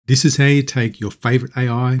This is how you take your favorite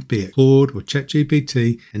AI, be it Claude or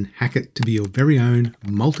ChatGPT, and hack it to be your very own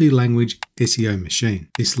multi-language SEO machine.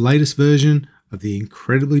 This latest version of the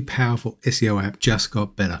incredibly powerful SEO app just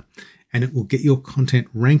got better, and it will get your content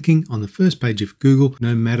ranking on the first page of Google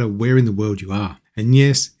no matter where in the world you are. And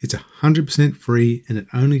yes, it's 100% free and it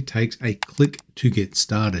only takes a click to get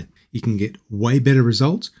started. You can get way better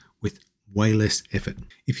results with way less effort.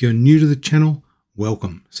 If you're new to the channel,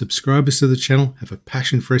 welcome. Subscribers to the channel have a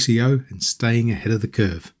passion for SEO and staying ahead of the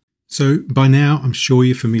curve. So by now, I'm sure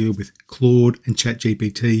you're familiar with Claude and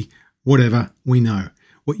ChatGPT, whatever, we know.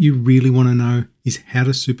 What you really want to know is how to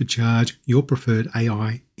supercharge your preferred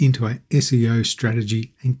AI into an SEO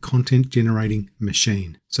strategy and content generating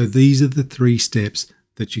machine. So these are the 3 steps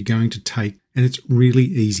that you're going to take, and it's really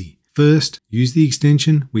easy. First, use the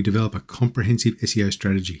extension. We develop a comprehensive SEO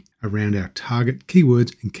strategy around our target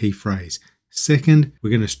keywords and key phrase. Second, we're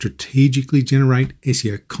going to strategically generate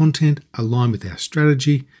SEO content aligned with our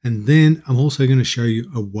strategy. And then I'm also going to show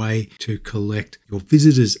you a way to collect your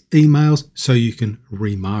visitors' emails so you can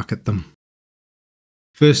remarket them.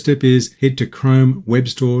 First step is head to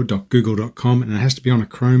chrome.webstore.google.com, and it has to be on a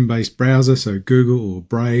Chrome-based browser, so Google or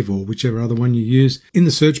Brave or whichever other one you use. In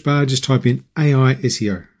the search bar, just type in AI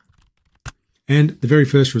SEO. And the very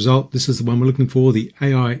first result, this is the one we're looking for, the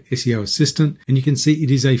AI SEO Assistant. And you can see it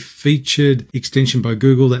is a featured extension by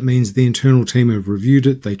Google. That means the internal team have reviewed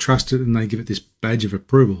it, they trust it, and they give it this badge of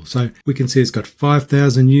approval. So we can see it's got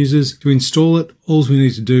 5,000 users. To install it, all we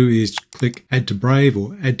need to do is click Add to Brave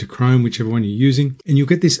or Add to Chrome, whichever one you're using, and you'll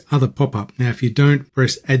get this other pop-up. Now, if you don't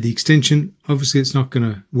press Add the extension, obviously it's not going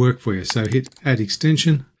to work for you. So hit Add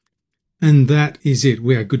Extension. And that is it.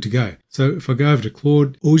 We are good to go. So if I go over to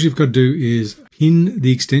Claude, all you've got to do is pin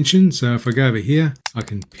the extension. So if I go over here, I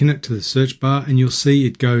can pin it to the search bar and you'll see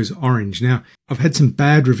it goes orange. Now, I've had some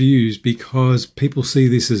bad reviews because people see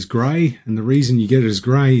this as gray. And the reason you get it as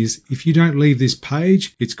gray is if you don't leave this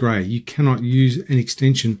page, it's gray. You cannot use an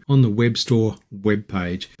extension on the web store web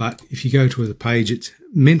page. But if you go to the page it's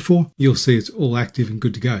meant for, you'll see it's all active and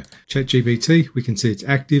good to go. ChatGPT, we can see it's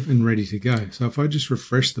active and ready to go. So if I just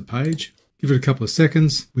refresh the page, give it a couple of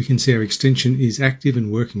seconds, we can see our extension is active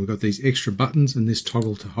and working. We've got these extra buttons and this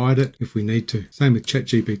toggle to hide it if we need to. Same with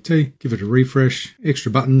ChatGPT, give it a refresh,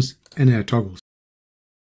 extra buttons and our toggles.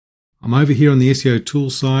 I'm over here on the SEO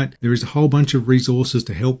tools site. There is a whole bunch of resources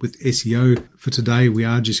to help with SEO. For today, we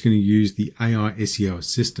are just going to use the AI SEO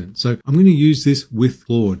Assistant. So I'm going to use this with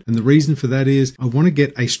Claude. And the reason for that is I want to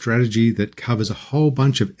get a strategy that covers a whole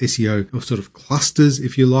bunch of SEO or sort of clusters,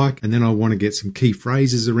 if you like. And then I want to get some key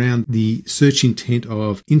phrases around the search intent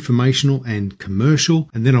of informational and commercial.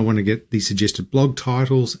 And then I want to get the suggested blog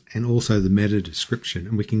titles and also the meta description.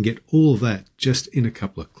 And we can get all of that just in a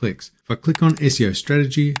couple of clicks. If I click on SEO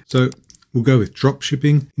strategy, so we'll go with drop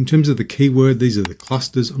shipping. In terms of the keyword, these are the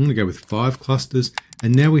clusters. I'm going to go with 5 clusters.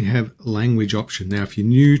 And now we have language option. Now, if you're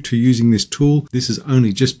new to using this tool, this has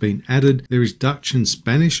only just been added. There is Dutch and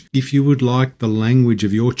Spanish. If you would like the language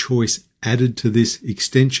of your choice added to this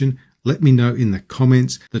extension, let me know in the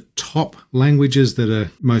comments. The top languages that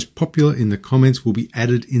are most popular in the comments will be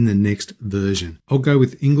added in the next version. I'll go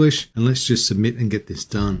with English and let's just submit and get this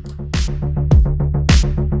done.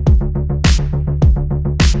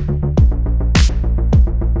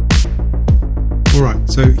 All right,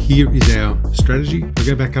 so here is our strategy. If I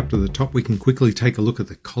go back up to the top, we can quickly take a look at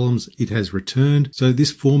the columns it has returned. So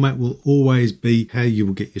this format will always be how you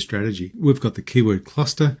will get your strategy. We've got the keyword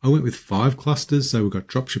cluster. I went with 5 clusters. So we've got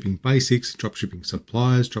dropshipping basics, dropshipping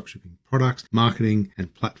suppliers, dropshipping products, marketing,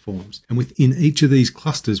 and platforms. And within each of these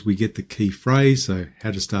clusters, we get the key phrase. So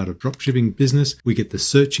how to start a dropshipping business. We get the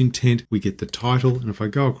search intent, we get the title. And if I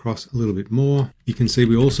go across a little bit more, you can see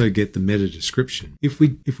we also get the meta description. If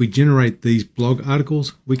we generate these blog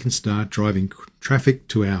articles, we can start driving traffic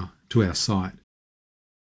to our site.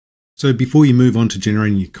 So before you move on to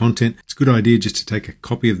generating your content, it's a good idea just to take a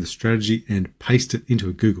copy of the strategy and paste it into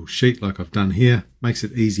a Google Sheet like I've done here. Makes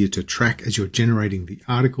it easier to track as you're generating the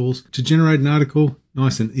articles. To generate an article,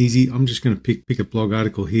 nice and easy. I'm just going to pick a blog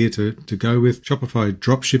article here to go with. Shopify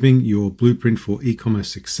dropshipping, your blueprint for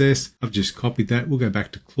e-commerce success. I've just copied that. We'll go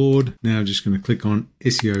back to Claude. Now I'm just going to click on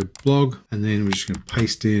SEO blog and then we're just going to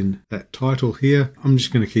paste in that title here. I'm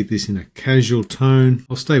just going to keep this in a casual tone.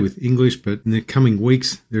 I'll stay with English, but in the coming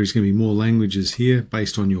weeks, there is going to be more languages here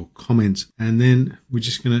based on your comments. And then we're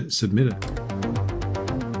just going to submit it.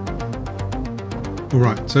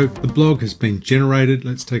 Alright, so the blog has been generated.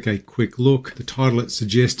 Let's take a quick look. The title it's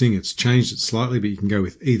suggesting, it's changed it slightly, but you can go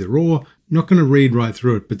with either or. Not going to read right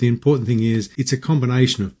through it, but the important thing is it's a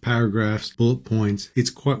combination of paragraphs, bullet points. It's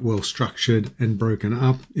quite well structured and broken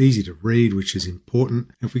up, easy to read, which is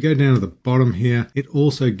important. If we go down to the bottom here, it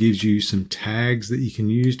also gives you some tags that you can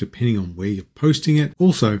use depending on where you're posting it.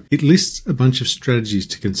 Also, it lists a bunch of strategies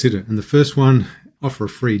to consider. And the first one, offer a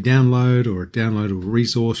free download or a downloadable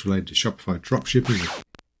resource related to Shopify dropshipping.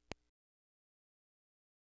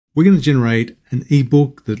 We're going to generate an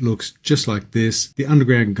ebook that looks just like this, The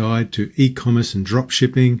Underground Guide to E-commerce and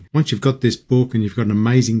Dropshipping. Once you've got this book and you've got an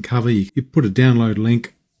amazing cover, you put a download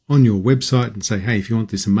link on your website and say, hey, if you want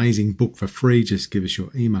this amazing book for free, just give us your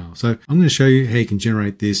email. So I'm going to show you how you can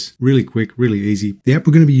generate this really quick, really easy. The app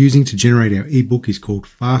we're going to be using to generate our ebook is called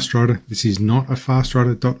FastWriter. This is not a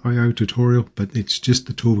FastWriter.io tutorial, but it's just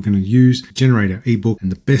the tool we're going to use to generate our ebook.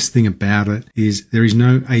 And the best thing about it is there is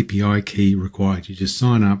no API key required. You just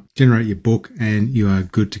sign up, generate your book, and you are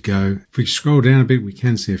good to go. If we scroll down a bit, we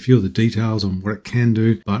can see a few of the details on what it can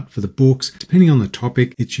do. But for the books, depending on the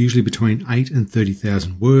topic, it's usually between 8 and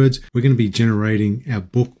 30,000 words. We're going to be generating our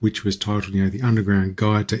book, which was titled, The Underground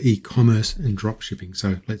Guide to E-commerce and Dropshipping.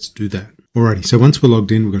 So let's do that. Alrighty, so once we're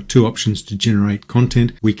logged in, we've got two options to generate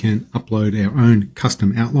content. We can upload our own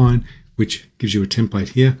custom outline, which gives you a template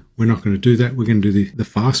here. We're not going to do that. We're going to do the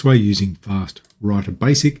fast way using FastWriter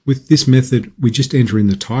Basic. With this method, we just enter in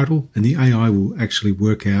the title and the AI will actually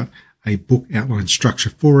work out a book outline structure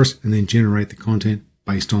for us and then generate the content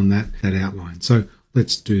based on that outline. So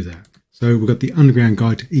let's do that. So we've got the Underground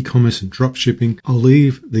Guide to E-commerce and Dropshipping. I'll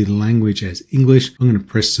leave the language as English. I'm going to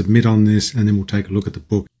press submit on this and then we'll take a look at the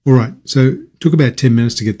book. All right, so it took about 10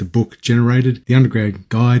 minutes to get the book generated. The Underground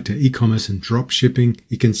Guide to E-commerce and Dropshipping.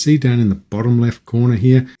 You can see down in the bottom left corner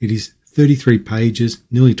here, it is 33 pages,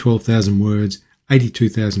 nearly 12,000 words,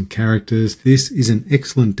 82,000 characters. This is an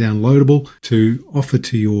excellent downloadable to offer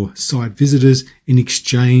to your site visitors in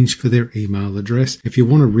exchange for their email address. If you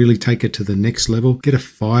want to really take it to the next level, get a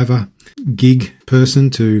Fiverr gig person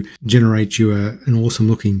to generate you an awesome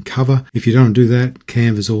looking cover. If you don't do that,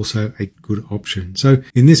 Canva is also a good option. So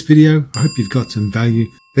in this video, I hope you've got some value.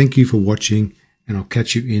 Thank you for watching and I'll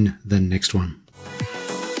catch you in the next one.